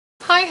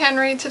Hi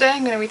Henry, today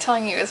I'm going to be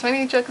telling you as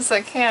many jokes as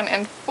I can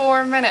in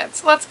 4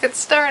 minutes. Let's get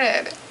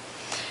started!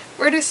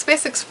 Where do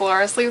space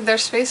explorers leave their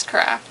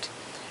spacecraft?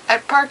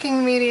 At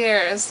parking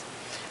meteors.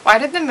 Why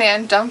did the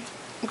man dump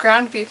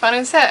ground beef on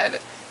his head?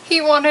 He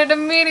wanted a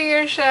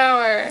meteor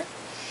shower!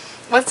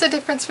 What's the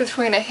difference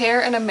between a hare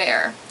and a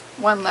mare?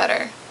 1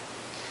 letter.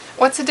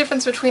 What's the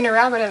difference between a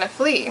rabbit and a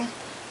flea?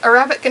 A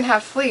rabbit can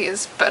have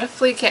fleas, but a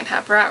flea can't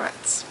have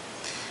rabbits.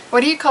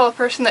 What do you call a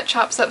person that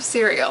chops up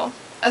cereal?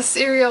 A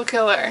serial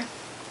killer.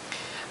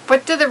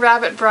 What did the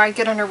rabbit bride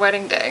get on her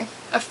wedding day?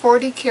 A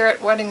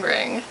 40-carat wedding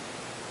ring.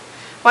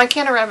 Why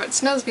can't a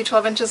rabbit's nose be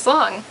 12 inches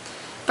long?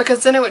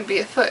 Because then it would be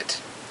a foot.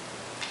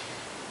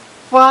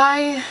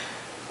 Why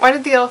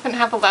did the elephant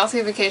have a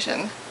lousy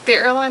vacation? The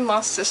airline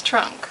lost his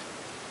trunk.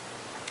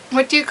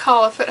 What do you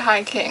call a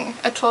foot-high king?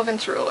 A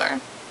 12-inch ruler.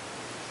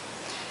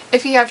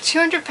 If you have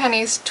 200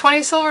 pennies,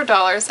 20 silver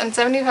dollars, and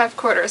 75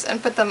 quarters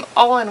and put them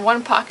all in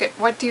one pocket,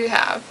 what do you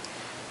have?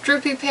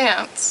 Droopy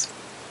pants.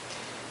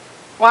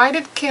 Why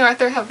did King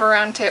Arthur have a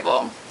round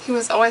table? He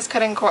was always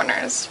cutting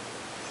corners.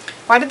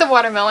 Why did the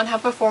watermelon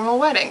have a formal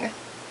wedding?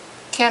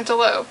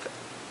 Cantaloupe.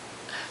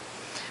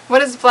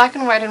 What is black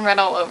and white and red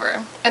all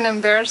over? An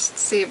embarrassed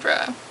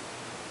zebra.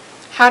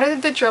 How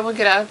did the gerbil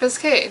get out of his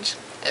cage?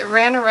 It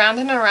ran around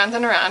and around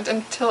and around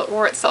until it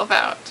wore itself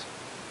out.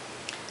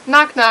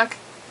 Knock knock.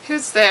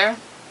 Who's there?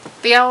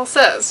 The owl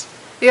says.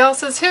 The owl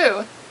says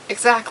who?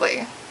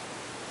 Exactly.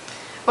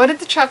 What did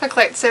the traffic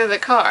light say to the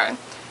car?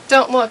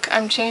 Don't look,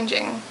 I'm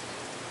changing.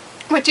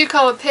 What do you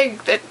call a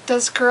pig that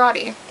does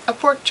karate? A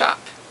pork chop.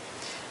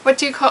 What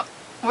do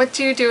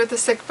you do with a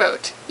sick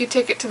boat? You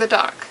take it to the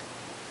dock.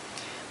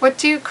 What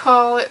do you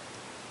call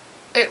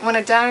it when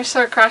a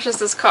dinosaur crashes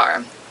his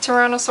car?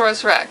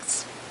 Tyrannosaurus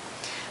Rex.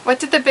 What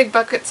did the big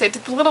bucket say to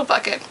the little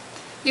bucket?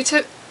 You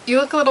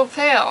look a little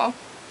pale.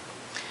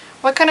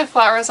 What kind of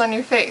flower is on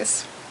your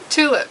face?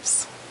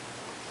 Tulips.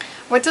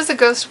 What does a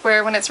ghost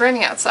wear when it's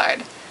raining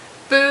outside?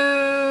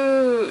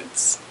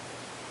 Boots.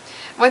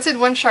 What did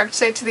one shark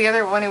say to the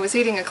other when he was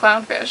eating a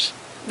clownfish?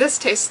 This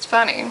tastes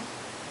funny.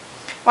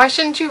 Why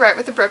shouldn't you write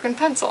with a broken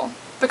pencil?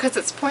 Because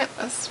it's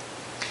pointless.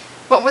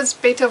 What was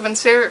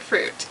Beethoven's favorite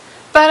fruit?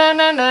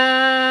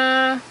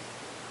 Banana.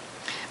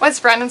 What's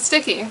brown and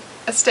sticky?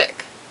 A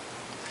stick.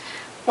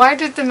 Why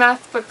did the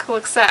math book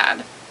look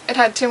sad? It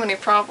had too many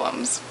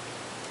problems.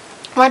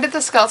 Why did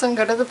the skeleton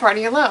go to the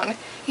party alone?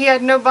 He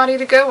had nobody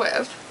to go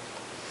with.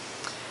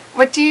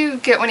 What do you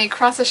get when you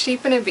cross a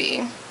sheep and a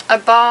bee? A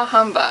bah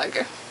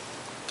humbug.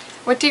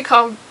 What do you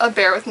call a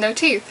bear with no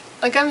teeth?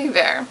 A gummy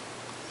bear.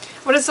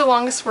 What is the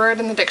longest word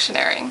in the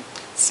dictionary?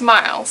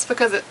 Smiles,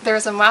 because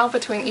there's a mile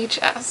between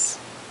each S.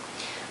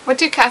 What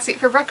do cats eat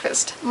for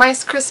breakfast?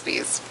 Mice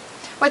Krispies.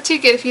 What do you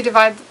get if you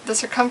divide the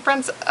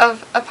circumference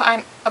of a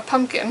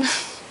pumpkin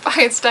by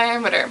its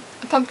diameter?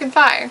 A pumpkin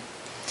pie.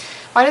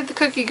 Why did the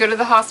cookie go to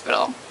the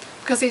hospital?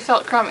 Because he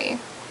felt crummy.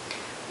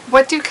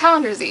 What do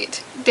calendars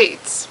eat?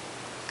 Dates.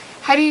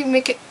 How do you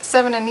make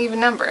 7 an even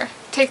number?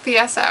 Take the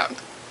S out.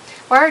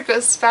 Why are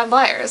ghosts bad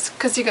liars?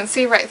 Because you can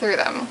see right through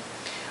them.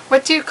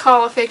 What do you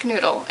call a fake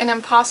noodle? An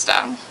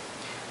impasta.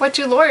 What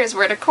do lawyers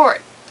wear to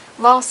court?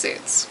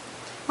 Lawsuits.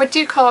 What do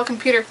you call a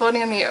computer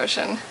floating in the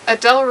ocean? A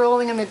dell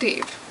rolling in the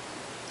deep.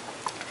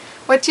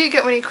 What do you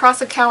get when you cross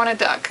a cow and a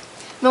duck?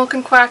 Milk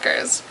and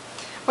quackers.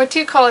 What do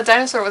you call a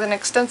dinosaur with an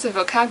extensive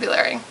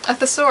vocabulary? A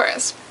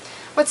thesaurus.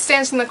 What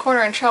stands in the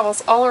corner and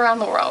travels all around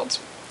the world?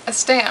 A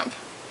stamp.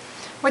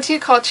 What do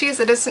you call cheese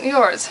that isn't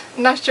yours?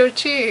 Nacho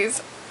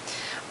cheese.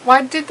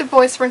 Why did the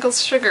boy sprinkle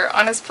sugar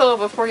on his pillow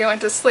before he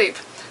went to sleep?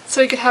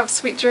 So he could have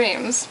sweet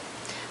dreams.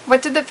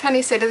 What did the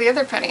penny say to the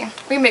other penny?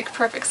 We make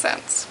perfect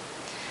sense.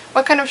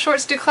 What kind of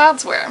shorts do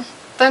clouds wear?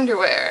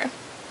 Thunderwear.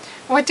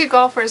 Why do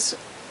golfers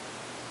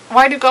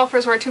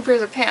wear 2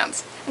 pairs of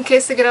pants? In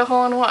case they get a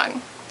hole in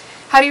one.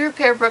 How do you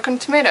repair a broken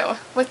tomato?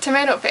 With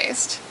tomato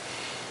paste.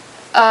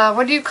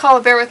 What do you call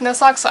a bear with no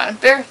socks on?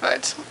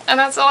 Barefoot. And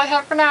that's all I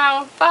have for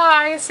now.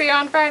 Bye! See you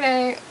on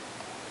Friday.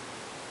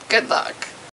 Good luck.